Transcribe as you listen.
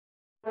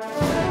Hello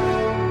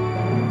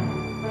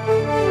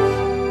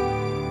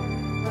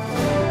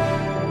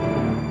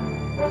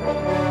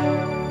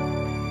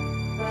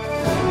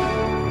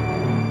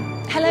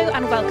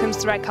and welcome to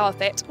The Red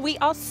Carpet. We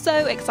are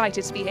so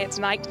excited to be here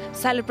tonight to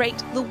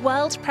celebrate the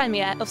world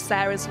premiere of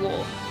Sarah's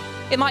War.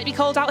 It might be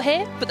cold out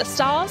here, but the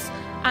stars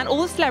and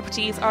all the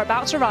celebrities are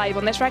about to arrive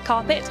on this red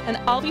carpet, and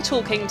I'll be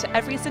talking to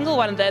every single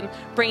one of them,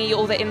 bringing you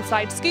all the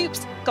inside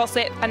scoops,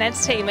 gossip and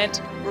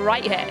entertainment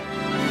right here.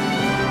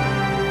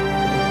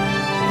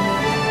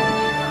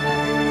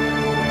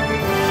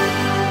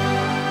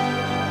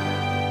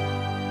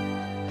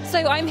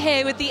 So I'm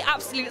here with the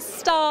absolute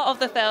star of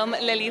the film,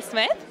 Lily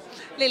Smith.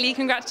 Lily,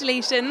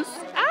 congratulations.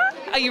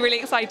 Are you really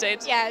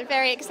excited? Yeah,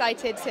 very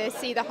excited to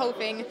see the whole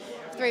thing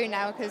through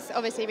now, because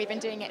obviously we've been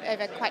doing it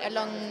over quite a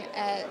long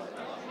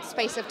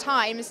space of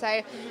time,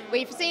 so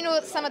we've seen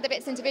some of the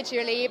bits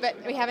individually, but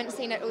we haven't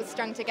seen it all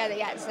strung together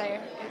yet. So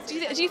do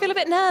you feel a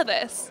bit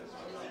nervous?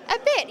 A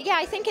bit, yeah.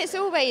 I think it's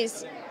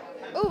always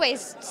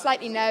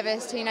slightly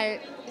nervous to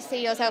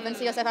see yourself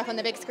up on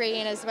the big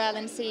screen as well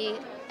and see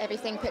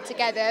everything put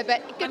together.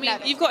 But good, I mean,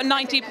 you've got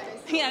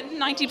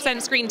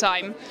 90% screen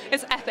time.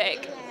 It's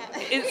epic.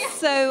 It's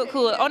so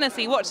cool.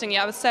 Honestly, watching you,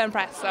 I was so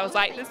impressed. I was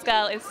like, this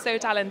girl is so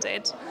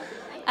talented.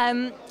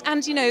 And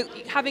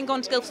having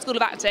gone to Guildford School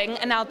of Acting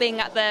and now being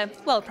at the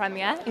world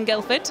premiere in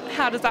Guildford,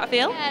 how does that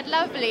feel? Yeah,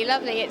 lovely,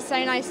 lovely. It's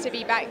so nice to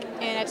be back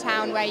in a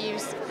town where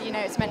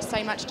it's meant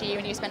so much to you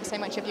and you spent so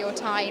much of your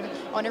time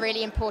on a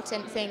really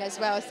important thing as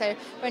well. So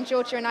when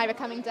Georgia and I were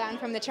coming down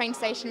from the train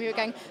station, we were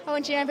going, oh,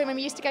 and do you remember when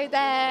we used to go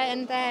there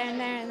and there and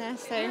there and there?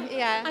 So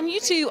yeah. And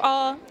you two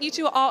are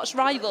arch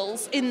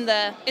rivals in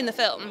the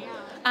film.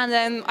 And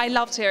I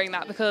loved hearing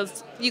that,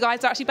 because you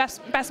guys are actually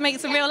best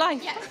mates in real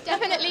life. Yeah,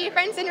 definitely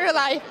friends in real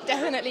life,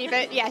 definitely.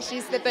 But yeah,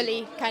 she's the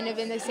bully kind of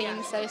in the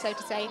scene, so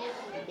to say.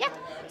 Yeah.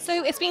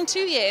 So it's been 2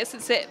 years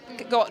since it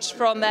got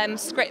from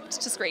script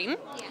to screen,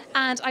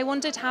 and I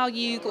wondered how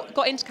you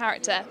got into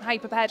character, how you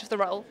prepared for the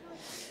role.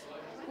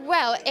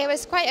 Well, it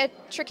was quite a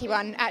tricky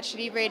one,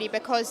 actually, really,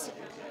 because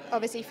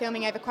obviously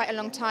filming over quite a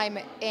long time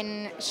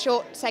in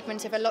short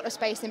segments with a lot of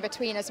space in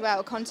between as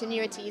well,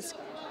 continuity's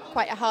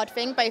quite a hard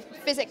thing, both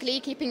physically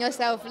keeping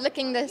yourself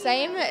looking the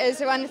same is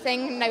one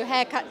thing, no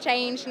haircut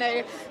change,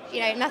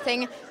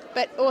 nothing,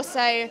 but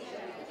also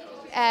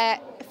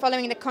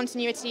following the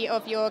continuity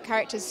of your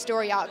character's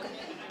story arc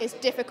is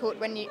difficult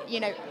when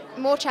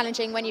more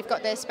challenging when you've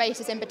got the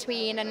spaces in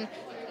between and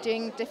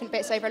doing different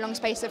bits over a long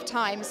space of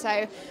time. So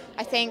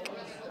I think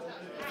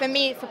for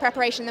me, for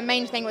preparation, the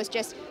main thing was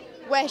just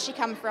where's she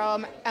come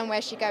from and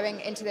where's she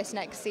going into this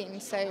next scene.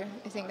 So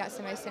I think that's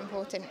the most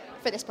important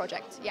for this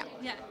project. Yeah,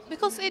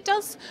 because it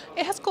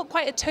has got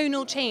quite a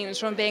tonal change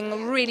from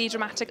being really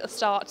dramatic at the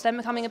start to then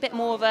becoming a bit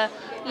more of a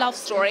love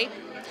story,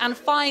 and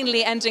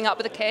finally ending up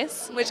with a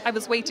kiss, which I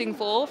was waiting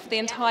for the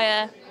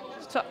entire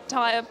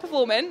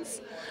performance.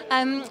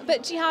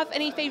 But do you have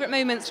any favourite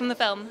moments from the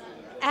film?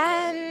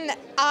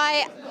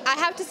 I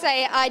have to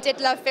say I did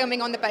love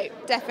filming on the boat,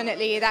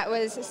 definitely. That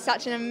was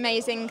such an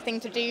amazing thing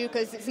to do,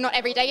 because it's not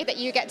every day that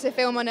you get to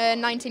film on a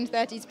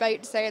 1930s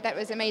boat, so that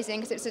was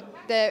amazing, because it's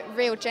the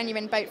real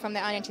genuine boat from the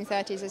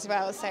 1930s as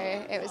well, so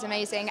it was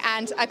amazing.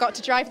 And I got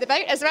to drive the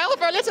boat as well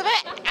for a little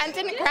bit and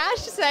didn't crash,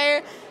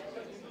 so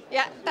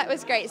yeah, that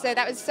was great. So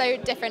that was so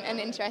different and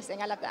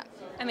interesting. I love that.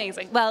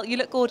 Amazing. Well, you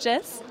look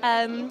gorgeous,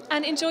 and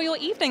enjoy your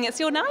evening. It's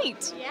your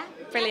night. Yeah.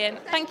 Brilliant.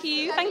 Thank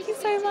you. Thank you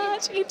so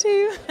much. You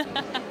too.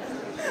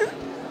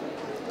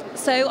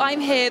 So I'm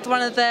here with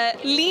one of the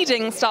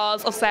leading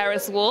stars of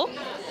Sarah's War.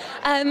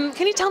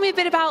 Can you tell me a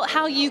bit about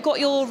how you got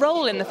your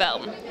role in the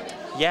film?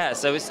 Yeah,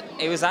 so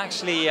it was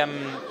actually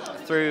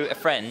through a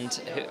friend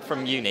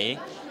from uni,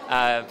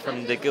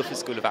 from the Guildford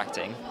School of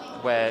Acting,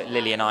 where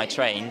Lily and I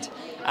trained.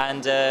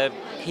 And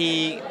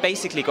he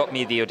basically got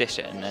me the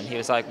audition, and he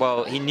was like,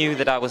 well, he knew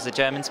that I was a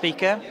German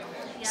speaker.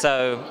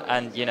 So,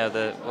 and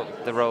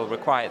the role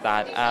required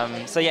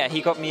that. So yeah,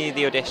 he got me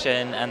the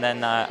audition, and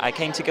then I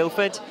came to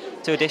Guildford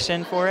to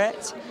audition for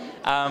it.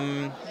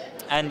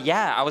 And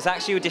yeah, I was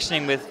actually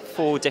auditioning with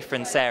 4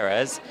 different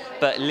Sarahs,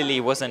 but Lily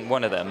wasn't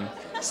one of them.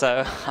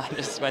 So I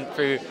just went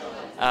through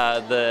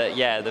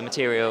the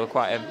material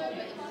quite a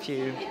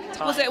few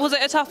times. Was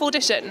it a tough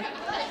audition?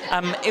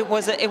 It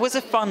was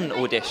a fun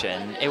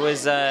audition. It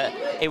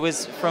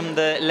was from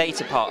the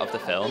later part of the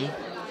film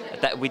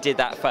that we did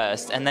that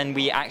first, and then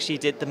we actually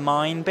did the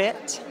mine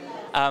bit.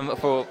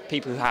 For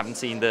people who haven't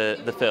seen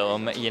the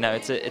film,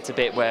 it's a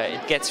bit where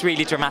it gets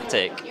really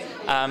dramatic.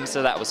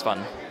 So that was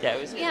fun. Yeah,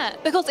 it was. Yeah,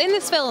 because in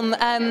this film,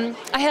 I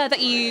heard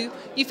that you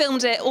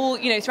filmed it all,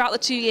 throughout the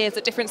 2 years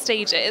at different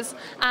stages,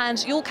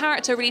 and your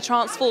character really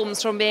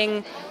transforms from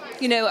being,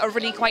 a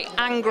really quite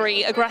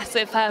angry,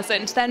 aggressive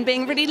person to then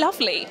being really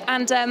lovely.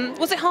 And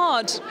was it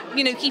hard,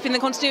 keeping the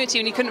continuity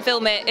when you couldn't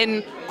film it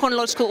in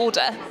chronological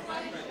order?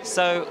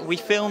 So we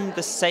filmed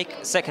the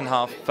second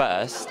half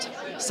first.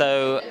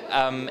 So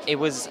it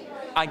was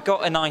I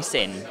got a nice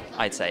in,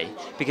 I'd say,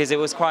 because it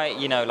was quite,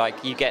 you know,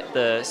 like you get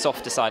the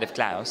softer side of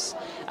Klaus,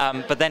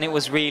 but then it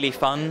was really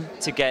fun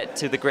to get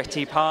to the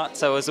gritty part,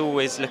 so I was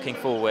always looking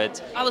forward.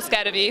 I was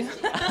scared of you.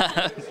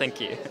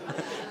 Thank you.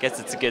 Guess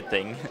it's a good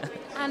thing.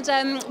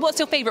 And what's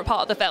your favourite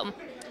part of the film?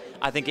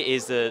 I think it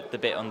is the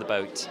bit on the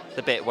boat,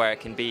 the bit where it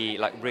can be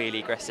like really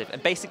aggressive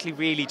and basically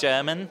really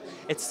German.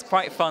 It's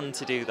quite fun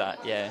to do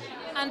that, yeah.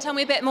 And tell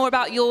me a bit more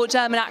about your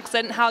German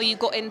accent, how you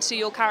got into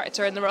your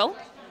character in the role.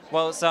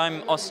 Well, so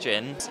I'm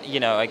Austrian.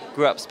 You know, I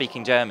grew up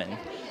speaking German.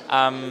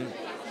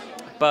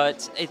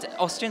 But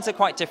Austrians are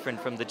quite different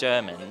from the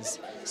Germans.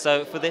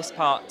 So for this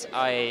part,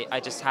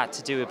 I just had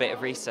to do a bit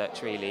of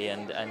research, really,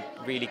 and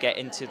really get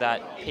into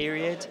that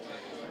period.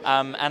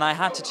 And I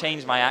had to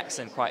change my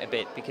accent quite a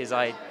bit because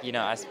you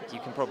know, as you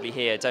can probably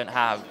hear, don't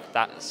have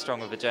that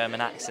strong of a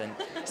German accent.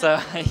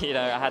 So, you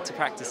know, I had to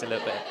practice a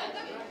little bit.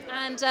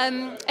 And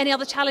any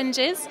other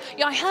challenges?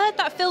 Yeah, I heard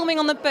that filming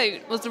on the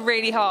boat was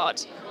really hard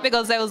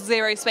because there was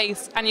zero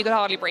space and you could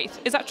hardly breathe.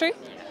 Is that true?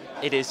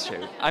 It is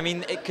true. I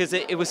mean, because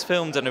it was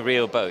filmed on a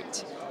real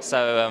boat.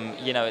 So,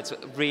 you know, it's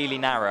really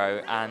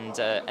narrow, and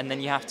then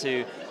you have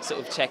to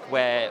sort of check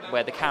where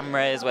the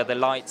camera is, where the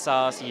lights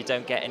are, so you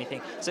don't get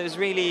anything. So it was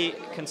really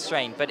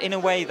constrained, but in a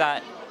way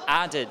that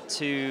added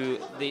to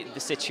the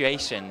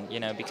situation, you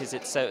know, because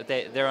it's so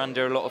they're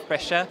under a lot of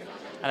pressure,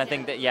 and I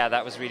think that, yeah,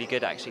 that was really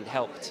good, actually. It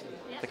helped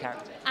the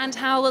character. And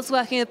how was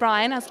working with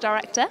Brian as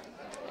director?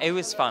 It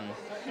was fun.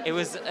 It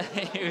was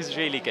it was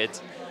really good.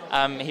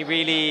 He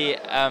really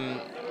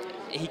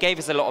he gave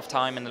us a lot of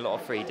time and a lot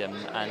of freedom,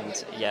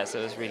 and yeah, so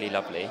it was really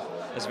lovely.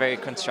 It was very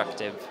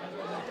constructive.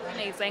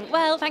 Amazing.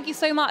 Well, thank you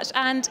so much,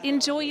 and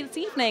enjoy this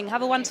evening.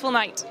 Have a wonderful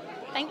night.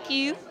 Thank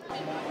you.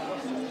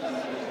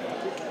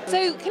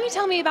 So, can you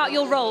tell me about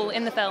your role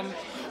in the film?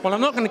 Well,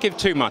 I'm not going to give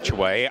too much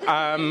away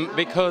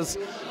because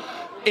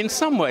in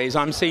some ways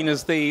I'm seen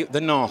as the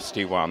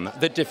nasty one,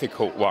 the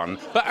difficult one.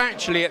 But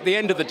actually, at the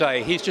end of the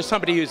day, he's just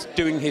somebody who's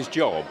doing his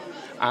job.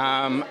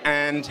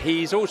 And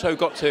he's also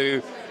got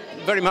to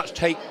very much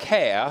take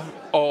care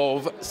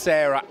of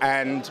Sarah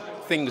and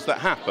things that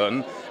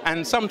happen.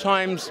 And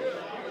sometimes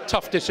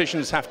tough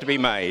decisions have to be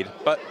made.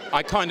 But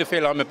I kind of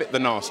feel I'm a bit the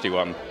nasty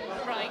one.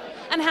 Right.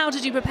 And how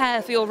did you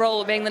prepare for your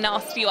role being the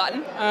nasty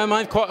one?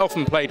 I've quite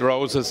often played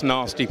roles as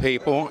nasty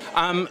people.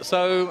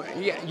 So,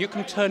 yeah, you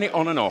can turn it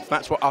on and off.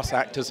 That's what us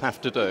actors have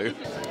to do.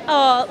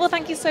 Oh, well,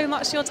 thank you so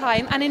much for your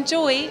time, and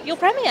enjoy your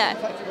premiere.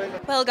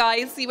 Well,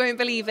 guys, you won't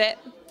believe it,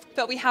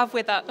 but we have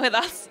with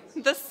us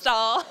the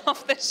star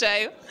of the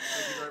show,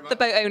 the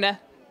boat owner.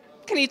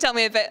 Can you tell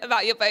me a bit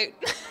about your boat?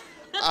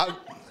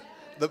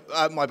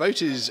 My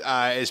boat is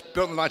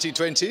built in the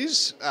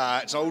 1920s.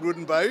 It's an old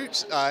wooden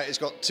boat. It's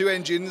got 2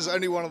 engines.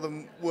 Only one of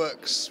them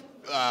works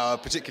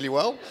particularly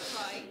well.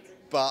 Right.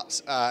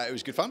 But it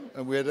was good fun,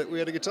 and we had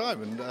a good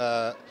time.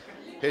 And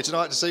here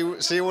tonight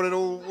to see what it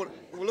all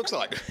looks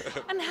like.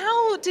 And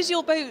how did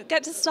your boat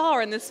get to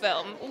star in this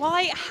film?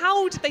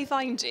 How did they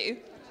find you?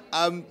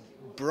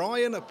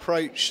 Brian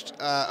approached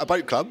a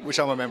boat club, which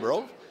I'm a member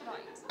of,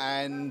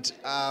 and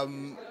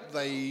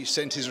they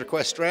sent his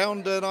request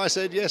round, and I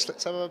said yes,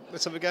 let's have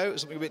a go.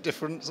 It's something a bit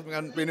different, something I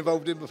hadn't been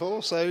involved in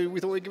before, so we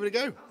thought we'd give it a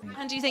go.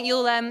 And do you think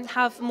you'll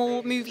have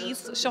more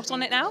movies shot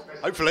on it now?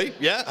 Hopefully,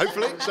 yeah,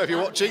 hopefully. So if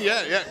you're watching,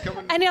 yeah, come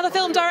on. Any other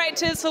film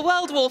directors for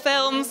World War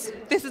films?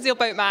 This is your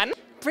boatman.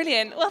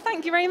 Brilliant. Well,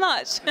 thank you very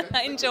much.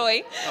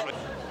 Enjoy.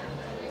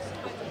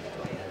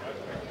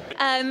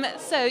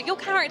 So your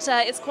character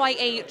is quite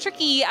a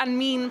tricky and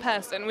mean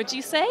person, would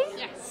you say?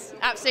 Yes,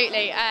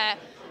 absolutely. Yeah,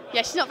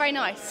 she's not very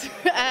nice.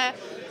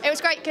 It was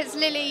great because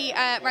Lily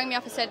rang me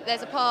up and said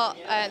there's a part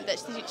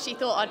that she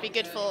thought I'd be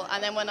good for,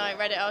 and then when I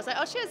read it I was like,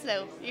 oh, cheers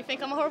Lil, you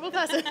think I'm a horrible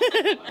person?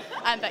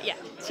 But yeah,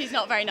 she's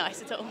not very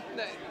nice at all.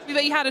 No.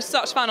 But you had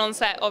such fun on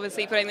set,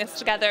 obviously, putting this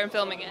together and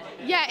filming it.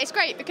 Yeah, it's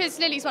great because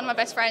Lily's one of my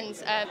best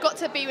friends. Got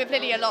to be with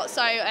Lily a lot,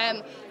 so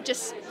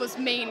just was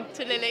mean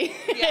to Lily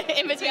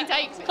in between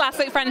takes.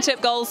 Classic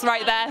friendship goals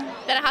right there.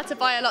 Then I had to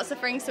buy her lots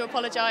of rings to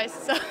apologise.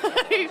 So.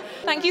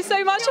 Thank you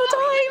so much for your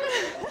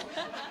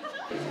time.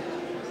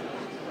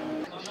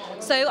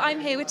 So I'm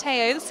here with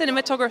Teo, the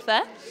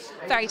cinematographer.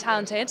 Very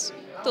talented.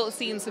 Thought the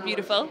scenes were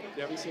beautiful.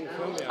 You haven't seen the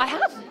film yet? I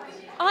have.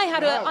 I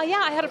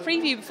had a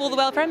preview before the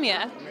world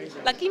premiere.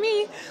 Amazing. Lucky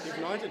me.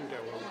 Even I didn't go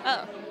Oh,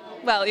 well.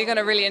 well, you're going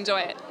to really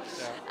enjoy it.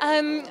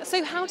 Yeah.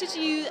 So how did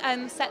you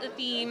set the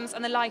themes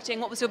and the lighting?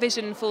 What was your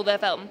vision for the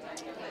film?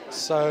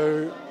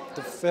 So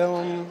the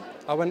film,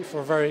 I went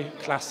for a very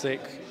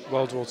classic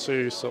World War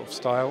II sort of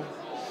style,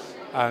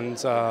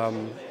 and I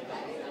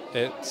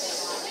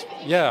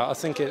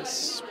think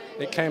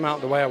it came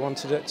out the way I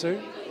wanted it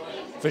to,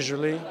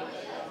 visually.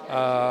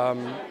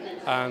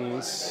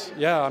 And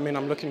yeah, I mean,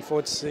 I'm looking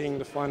forward to seeing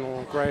the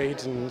final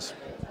grade and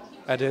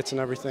edit and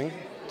everything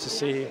to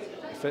see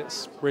if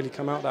it's really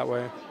come out that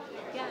way.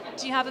 Yeah.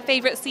 Do you have a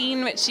favourite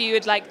scene which you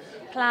had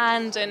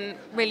planned and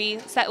really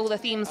set all the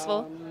themes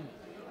for?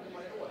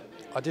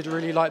 I did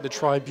really like the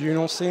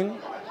tribunal scene.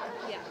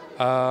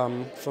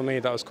 Yeah. For me,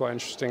 that was quite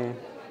interesting,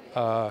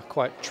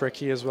 quite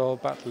tricky as well,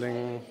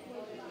 battling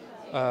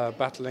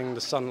battling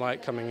the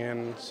sunlight coming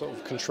in, sort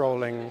of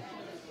controlling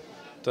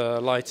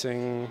the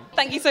lighting.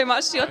 Thank you so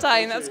much for your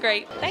time. That's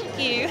great. Thank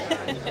you.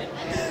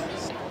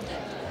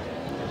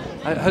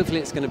 Hopefully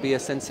it's going to be a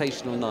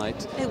sensational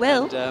night. It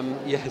will. And,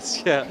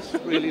 yes, yeah,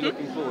 really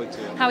looking forward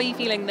to it. How are you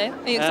feeling though?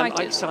 Are you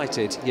excited?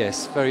 Excited,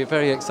 yes, very,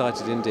 very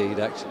excited indeed,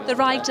 actually. The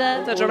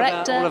writer, the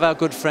director. All of our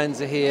good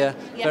friends are here.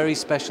 Yeah. Very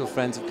special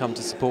friends have come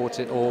to support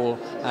it all,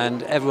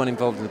 and everyone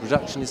involved in the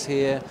production is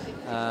here.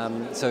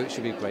 So it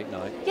should be a great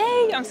night.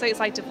 Yay! I'm so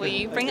excited for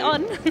you. Bring it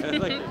on.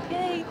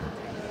 Yay!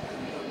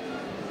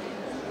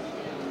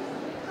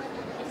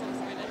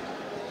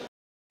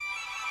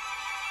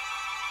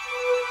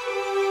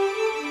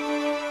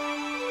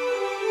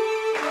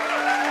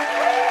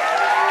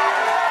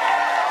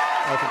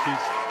 I think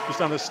he's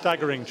done a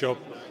staggering job.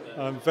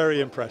 I'm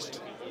very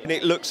impressed. And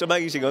it looks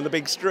amazing on the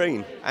big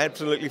screen.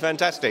 Absolutely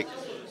fantastic.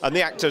 And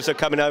the actors are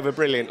coming over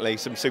brilliantly.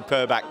 Some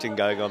superb acting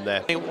going on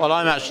there. Well,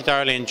 I'm actually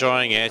thoroughly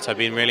enjoying it. I've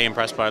been really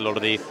impressed by a lot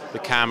of the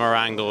camera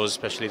angles,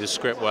 especially the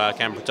script work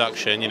and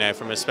production. You know,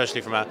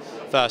 especially from a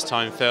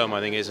first-time film, I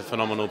think it's a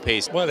phenomenal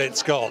piece. Well,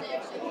 it's got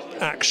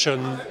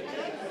action,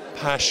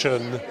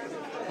 passion.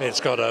 It's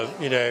got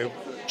a,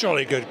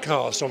 jolly good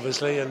cast,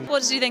 obviously. And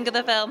What did you think of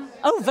the film?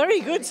 Oh, very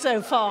good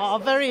so far.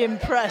 Very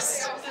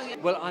impressed.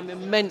 Well, I'm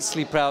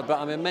immensely proud, but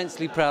I'm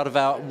immensely proud of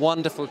our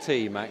wonderful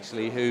team,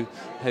 actually, who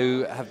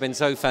have been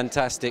so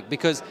fantastic,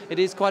 because it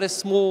is quite a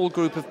small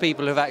group of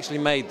people who have actually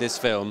made this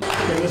film.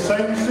 In the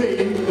same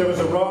scene, there was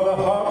a rather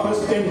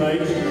heartless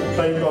inmate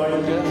played by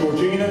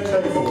Georgina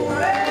Tayford.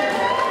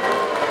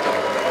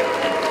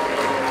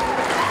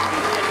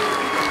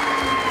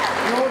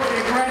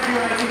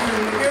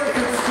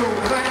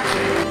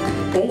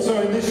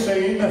 Also in this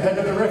scene, the head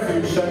of the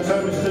refuge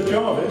centre, Mr.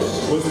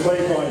 Jarvis, was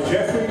played by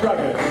Jeffrey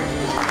Braggett.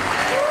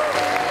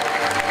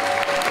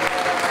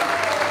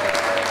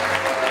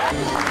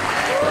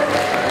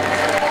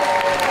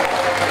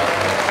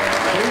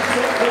 Please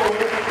step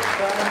forward,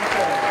 stand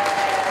aside.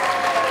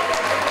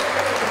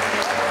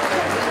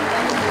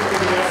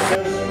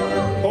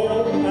 Paul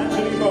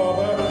Anthony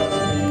Barber.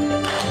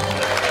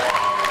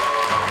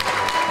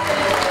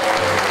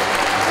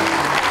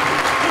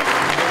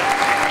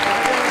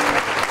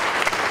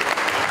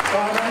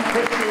 Simon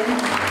Christian.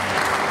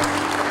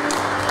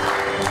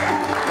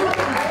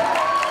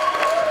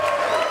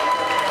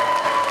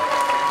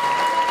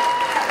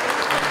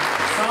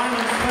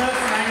 Simon's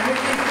first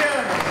language is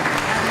German,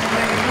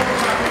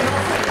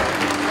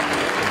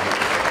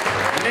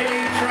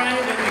 Lily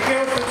trained at the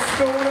Guildford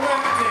School of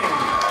Acting.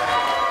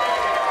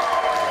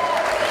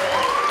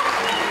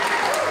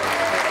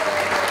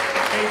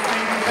 She's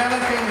been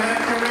developing her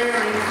career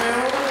in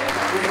film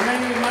with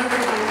many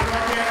notable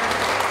projects,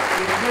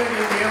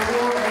 including the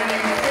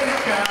award-winning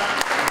feature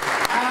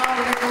Our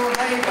Little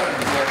Haven,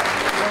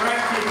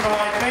 directed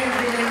by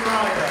Benjamin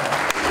Ryder.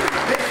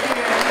 This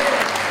year,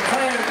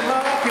 Cleo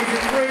Clark is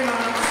a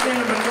freelance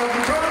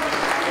cinematographer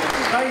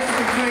based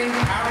between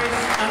Paris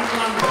and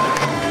London.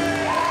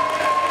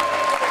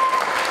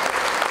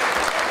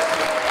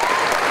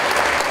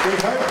 We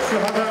hope to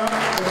have the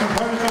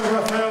composer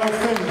Raphael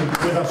Finn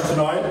with us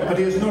tonight, but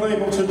he is not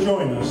able to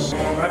join us.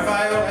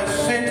 Raphael has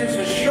sent us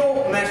a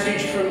short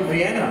message from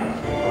Vienna.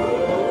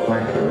 Hi,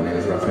 my name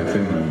is Raphael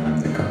Finman. I'm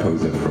the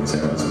composer from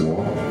Sarah's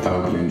War. I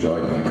hope you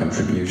enjoyed my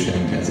contribution,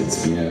 as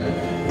it's been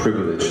a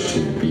privilege to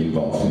be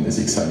involved in this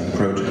exciting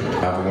project.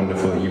 Have a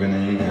wonderful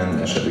evening, and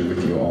I shall be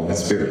with you all in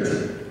spirit.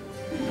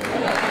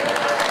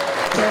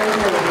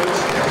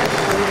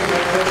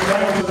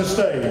 Down to the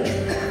stage.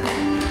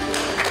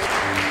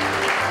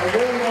 A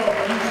warm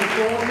welcome to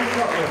Gordon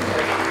Sutton,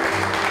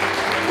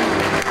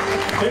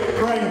 Dick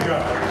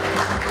Granger,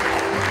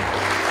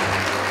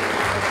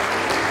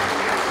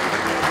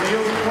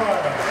 Neil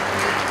Pryor,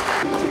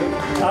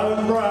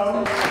 Alan Brown.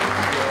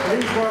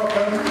 Please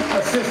welcome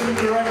Assistant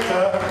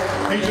Director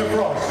Peter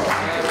Frost.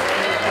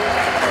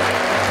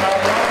 Our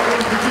writer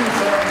and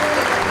producer,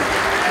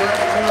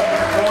 Director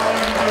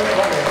Brian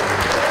O'Connell.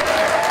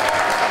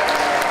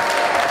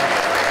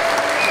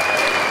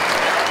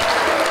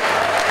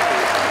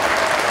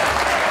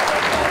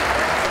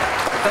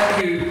 Thank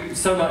you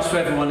so much to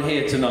everyone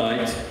here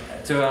tonight,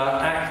 to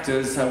our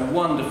actors, our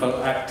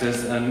wonderful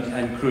actors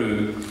and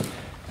crew,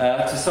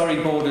 to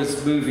Surrey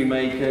Borders movie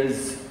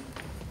makers,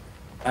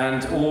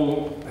 and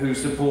all who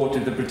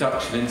supported the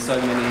production in so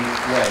many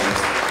ways.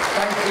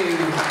 Thank you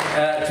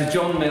to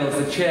John Mills,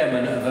 the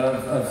chairman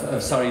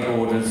of Surrey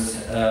Borders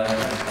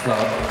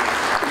Club,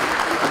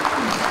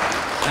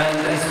 and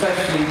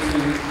especially to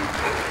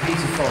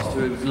Peter Frost,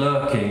 who is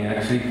lurking,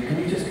 actually. Can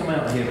you just come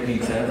out here,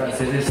 Peter? That's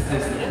it. This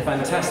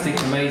fantastic,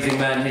 amazing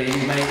man here.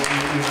 You may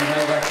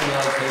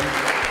recognise him.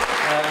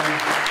 And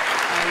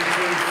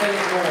to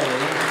Philip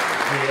Morley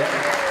here,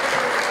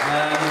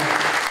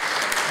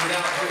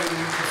 without whom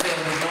the film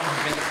would not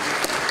have been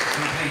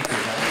completed.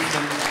 He's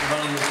been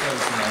running the show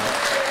tonight.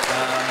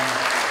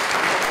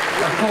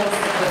 Of course,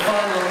 the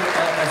final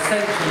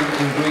essential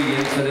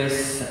ingredient for this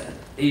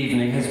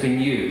evening has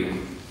been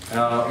you,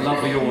 our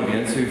lovely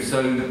audience, who've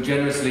so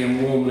generously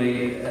and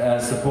warmly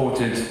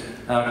supported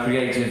our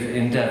creative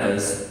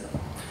endeavours.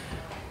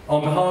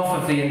 On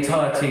behalf of the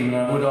entire team,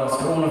 I would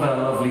ask all of our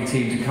lovely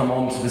team to come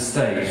onto the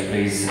stage,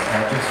 please,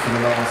 just for the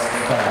last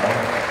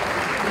bow.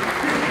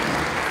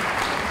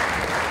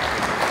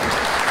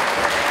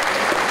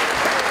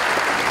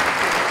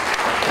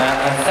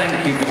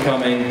 Thank you for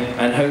coming,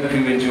 and hope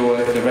you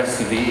enjoy the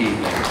rest of the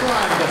evening.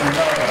 Brian doesn't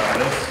know about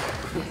this.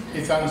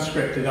 It's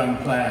unscripted,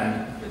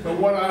 unplanned. But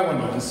what I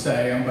wanted to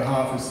say on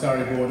behalf of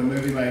Surrey Board of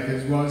Movie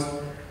Makers was,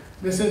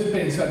 this has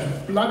been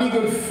such bloody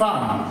good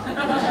fun. It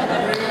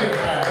really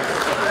has.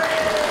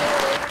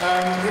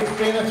 It's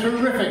been a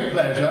terrific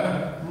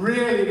pleasure.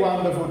 Really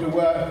wonderful to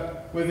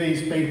work with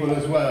these people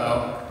as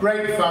well.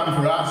 Great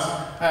fun for us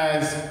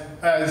as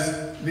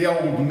the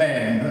old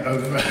men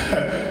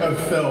of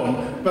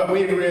film, but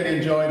we've really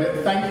enjoyed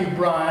it. Thank you,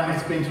 Brian.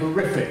 It's been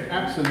terrific,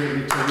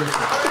 absolutely terrific.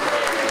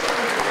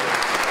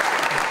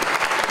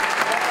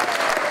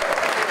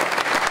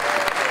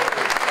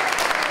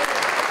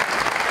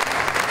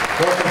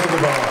 Welcome to the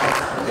bar.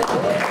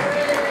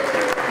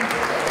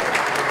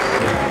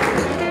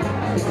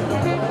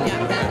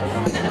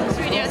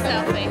 Should we do a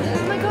selfie?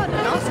 Oh my god,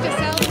 an Oscar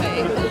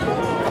selfie.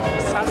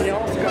 Sammy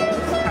Oscar.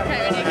 Okay,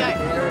 ready, go.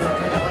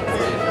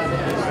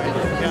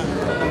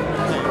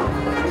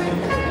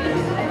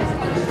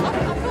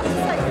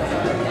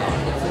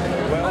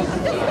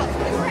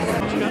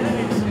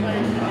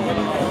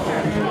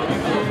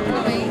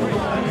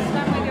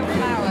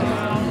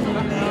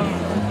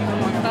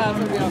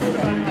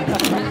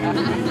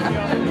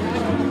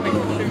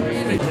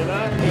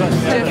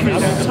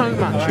 So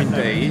much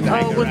indeed. Oh,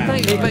 well,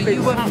 thank you, but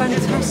you were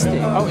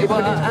fantastic. Oh, it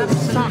was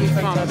absolutely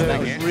fun doing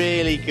That it. was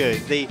really good.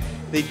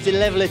 The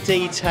level of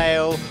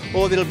detail,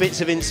 all the little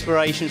bits of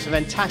inspiration, some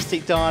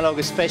fantastic dialogue,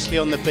 especially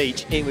on the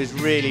beach. It was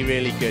really,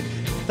 really good.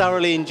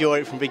 Thoroughly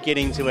enjoyed it from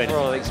beginning to end.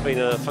 Well, it's been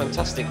a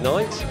fantastic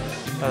night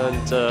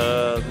and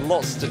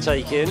lots to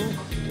take in.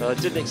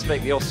 Didn't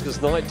expect the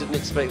Oscars night, didn't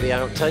expect the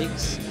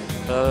outtakes.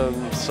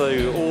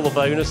 So all the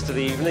bonus to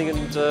the evening,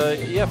 and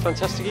yeah,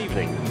 fantastic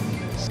evening.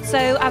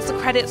 So as the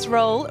credits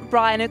roll,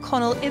 Brian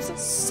O'Connell is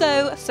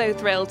so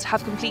thrilled to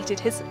have completed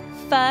his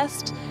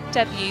first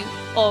debut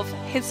of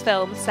his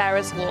film,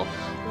 Sarah's War.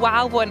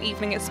 Wow, what an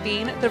evening it's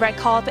been. The red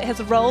carpet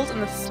has rolled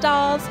and the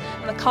stars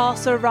and the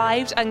cast have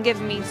arrived and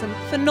given me some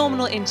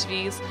phenomenal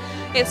interviews.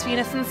 It's been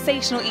a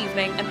sensational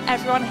evening and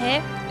everyone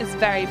here is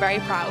very, very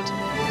proud.